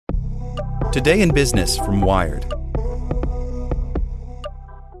Today in Business from Wired.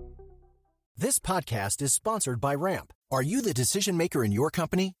 This podcast is sponsored by Ramp. Are you the decision maker in your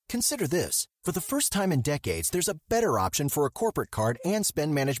company? Consider this. For the first time in decades, there's a better option for a corporate card and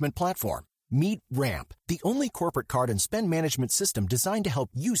spend management platform. Meet Ramp, the only corporate card and spend management system designed to help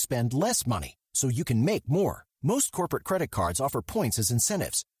you spend less money so you can make more. Most corporate credit cards offer points as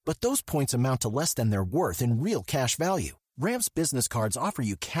incentives, but those points amount to less than their worth in real cash value. Ramp's business cards offer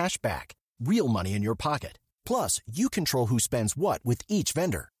you cash back, real money in your pocket. Plus, you control who spends what with each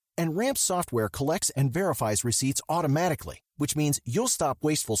vendor. And Ramp software collects and verifies receipts automatically, which means you'll stop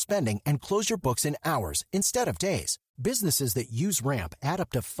wasteful spending and close your books in hours instead of days. Businesses that use Ramp add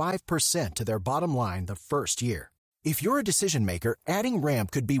up to 5% to their bottom line the first year. If you're a decision maker, adding Ramp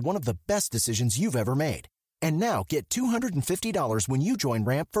could be one of the best decisions you've ever made. And now get $250 when you join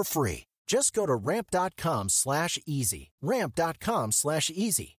Ramp for free. Just go to ramp.com/easy.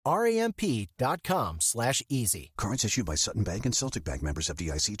 Ramp.com/easy. RAMP.com/easy. Cards issued by Sutton Bank and Celtic Bank, members of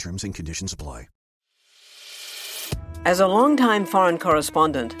FDIC. Terms and conditions apply. As a longtime foreign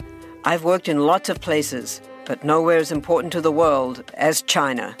correspondent, I've worked in lots of places, but nowhere as important to the world as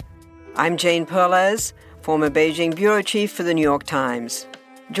China. I'm Jane Perlez, former Beijing bureau chief for the New York Times.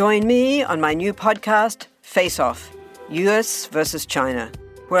 Join me on my new podcast, Face Off, U.S. versus China,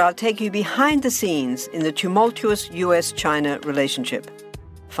 where I'll take you behind the scenes in the tumultuous U.S.-China relationship.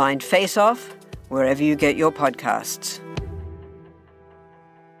 Find Face Off wherever you get your podcasts.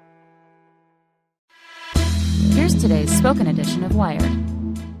 Here's today's spoken edition of Wired.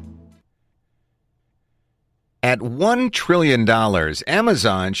 At $1 trillion,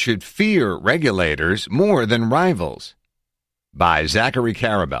 Amazon should fear regulators more than rivals. By Zachary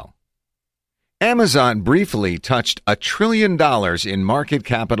Karabell. Amazon briefly touched $1 trillion in market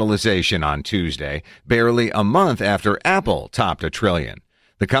capitalization on Tuesday, barely a month after Apple topped $1 trillion.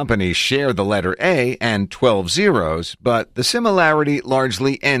 The companies share the letter A and 12 zeros, but the similarity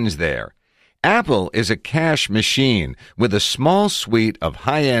largely ends there. Apple is a cash machine with a small suite of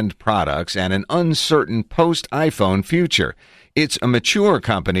high-end products and an uncertain post-iPhone future. It's a mature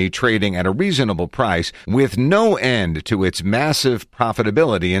company trading at a reasonable price with no end to its massive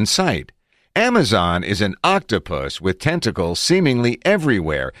profitability in sight. Amazon is an octopus with tentacles seemingly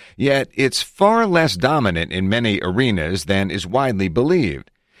everywhere, yet it's far less dominant in many arenas than is widely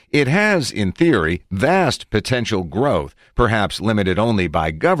believed. It has, in theory, vast potential growth, perhaps limited only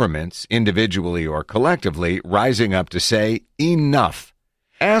by governments, individually or collectively, rising up to say, enough.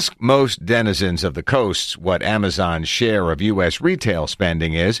 Ask most denizens of the coasts what Amazon's share of U.S. retail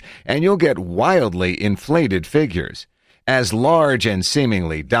spending is, and you'll get wildly inflated figures. As large and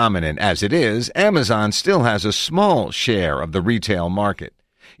seemingly dominant as it is, Amazon still has a small share of the retail market.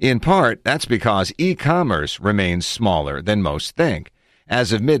 In part, that's because e-commerce remains smaller than most think.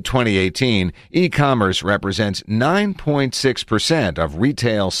 As of mid-2018, e-commerce represents 9.6% of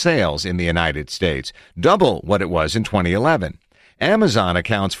retail sales in the United States, double what it was in 2011. Amazon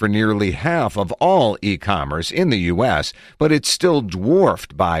accounts for nearly half of all e-commerce in the U.S., but it's still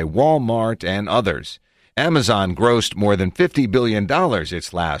dwarfed by Walmart and others. Amazon grossed more than $50 billion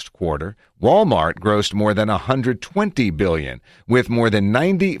its last quarter. Walmart grossed more than $120 billion, with more than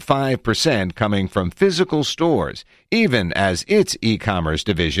 95% coming from physical stores, even as its e-commerce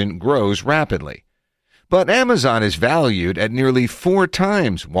division grows rapidly. But Amazon is valued at nearly 4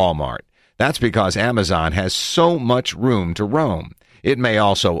 times Walmart. That's because Amazon has so much room to roam. It may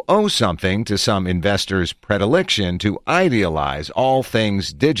also owe something to some investors' predilection to idealize all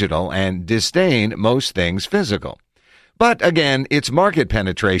things digital and disdain most things physical. But again, its market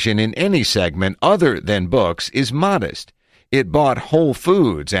penetration in any segment other than books is modest. It bought Whole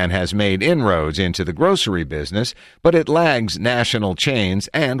Foods and has made inroads into the grocery business, but it lags national chains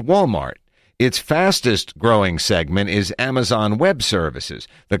and Walmart. Its fastest-growing segment is Amazon Web Services,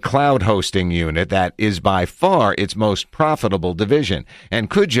 the cloud hosting unit that is by far its most profitable division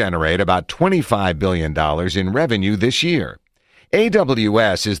and could generate about $25 billion in revenue this year.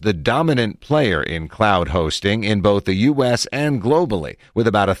 AWS is the dominant player in cloud hosting in both the U.S. and globally, with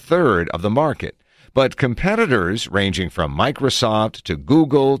about a third of the market. But competitors ranging from Microsoft to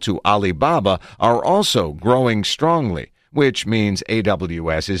Google to Alibaba are also growing strongly, which means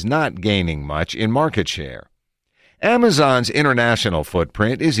AWS is not gaining much in market share. Amazon's international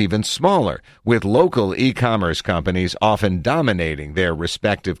footprint is even smaller, with local e-commerce companies often dominating their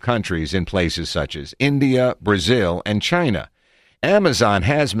respective countries in places such as India, Brazil, and China. Amazon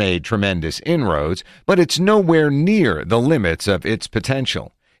has made tremendous inroads, but it's nowhere near the limits of its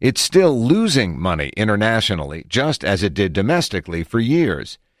potential. It's still losing money internationally, just as it did domestically for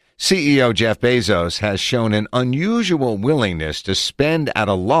years. CEO Jeff Bezos has shown an unusual willingness to spend at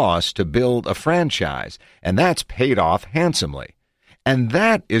a loss to build a franchise, and that's paid off handsomely. And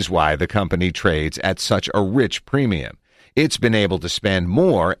that is why the company trades at such a rich premium. It's been able to spend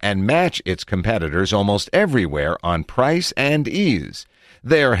more and match its competitors almost everywhere on price and ease.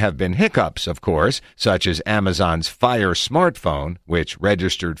 There have been hiccups, of course, such as Amazon's Fire smartphone, which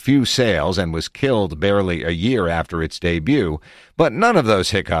registered few sales and was killed barely a year after its debut, but none of those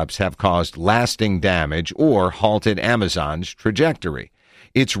hiccups have caused lasting damage or halted Amazon's trajectory.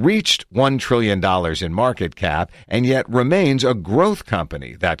 It's reached $1 trillion in market cap and yet remains a growth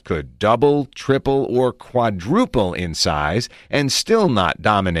company that could double, triple, or quadruple in size and still not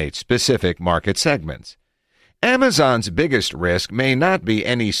dominate specific market segments. Amazon's biggest risk may not be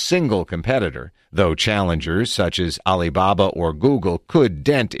any single competitor, though challengers such as Alibaba or Google could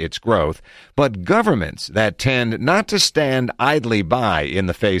dent its growth, but governments that tend not to stand idly by in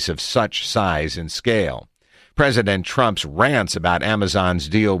the face of such size and scale. President Trump's rants about Amazon's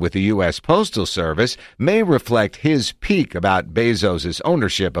deal with the U.S. Postal Service may reflect his pique about Bezos'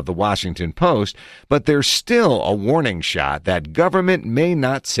 ownership of the Washington Post, but there's still a warning shot that government may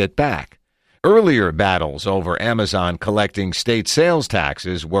not sit back. Earlier battles over Amazon collecting state sales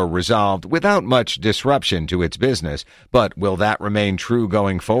taxes were resolved without much disruption to its business, but will that remain true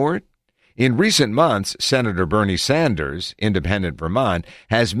going forward? In recent months, Senator Bernie Sanders, independent Vermont,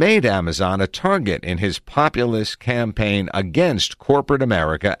 has made Amazon a target in his populist campaign against corporate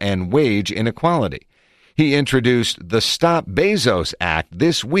America and wage inequality. He introduced the Stop Bezos Act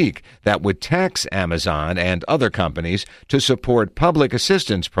this week that would tax Amazon and other companies to support public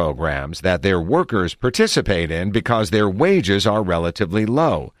assistance programs that their workers participate in because their wages are relatively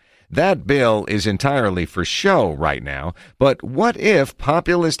low. That bill is entirely for show right now, but what if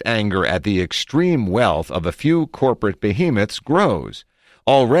populist anger at the extreme wealth of a few corporate behemoths grows?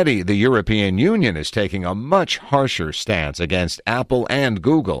 Already, the European Union is taking a much harsher stance against Apple and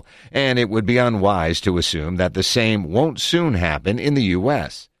Google, and it would be unwise to assume that the same won't soon happen in the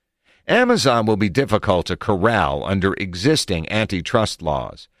U.S. Amazon will be difficult to corral under existing antitrust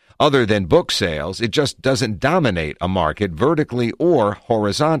laws. Other than book sales, it just doesn't dominate a market vertically or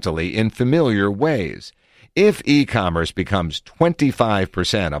horizontally in familiar ways. If e-commerce becomes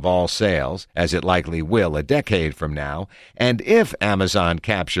 25% of all sales, as it likely will a decade from now, and if Amazon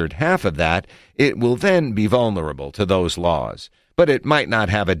captured half of that, it will then be vulnerable to those laws. But it might not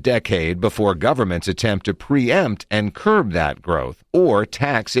have a decade before governments attempt to preempt and curb that growth or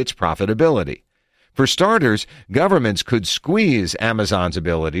tax its profitability. For starters, governments could squeeze Amazon's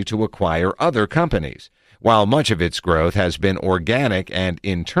ability to acquire other companies. While much of its growth has been organic and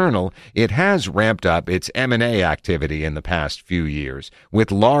internal, it has ramped up its M&A activity in the past few years,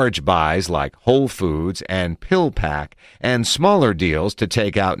 with large buys like Whole Foods and PillPack and smaller deals to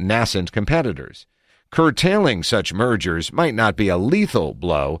take out nascent competitors. Curtailing such mergers might not be a lethal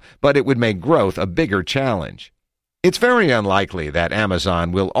blow, but it would make growth a bigger challenge. It's very unlikely that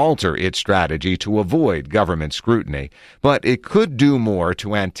Amazon will alter its strategy to avoid government scrutiny, but it could do more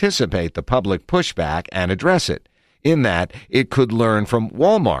to anticipate the public pushback and address it. In that, it could learn from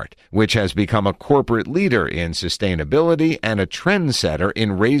Walmart, which has become a corporate leader in sustainability and a trendsetter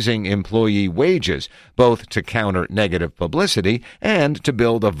in raising employee wages, both to counter negative publicity and to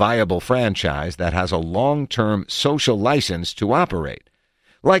build a viable franchise that has a long-term social license to operate.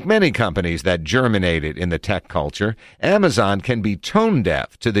 Like many companies that germinated in the tech culture, Amazon can be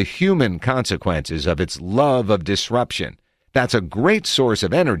tone-deaf to the human consequences of its love of disruption. That's a great source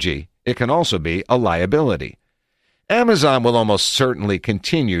of energy. It can also be a liability. Amazon will almost certainly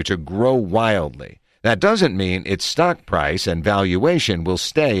continue to grow wildly. That doesn't mean its stock price and valuation will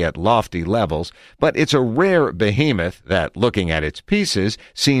stay at lofty levels, but it's a rare behemoth that, looking at its pieces,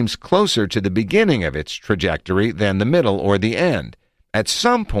 seems closer to the beginning of its trajectory than the middle or the end. At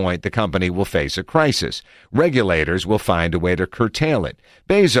some point, the company will face a crisis. Regulators will find a way to curtail it.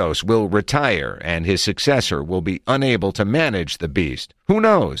 Bezos will retire, and his successor will be unable to manage the beast. Who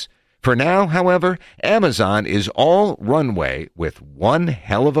knows? For now, however, Amazon is all runway with one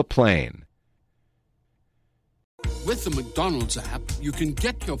hell of a plane. With the McDonald's app, you can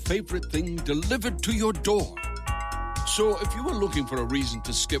get your favorite thing delivered to your door. So if you were looking for a reason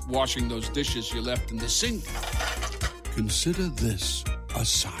to skip washing those dishes you left in the sink, consider this a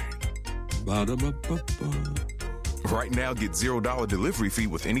sign. Ba-da-ba-ba-ba. Right now, get $0 delivery fee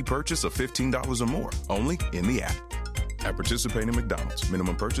with any purchase of $15 or more, only in the app. At participating McDonald's,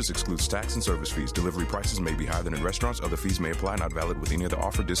 minimum purchase excludes tax and service fees. Delivery prices may be higher than in restaurants. Other fees may apply, not valid with any other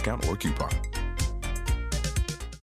offer, discount, or coupon.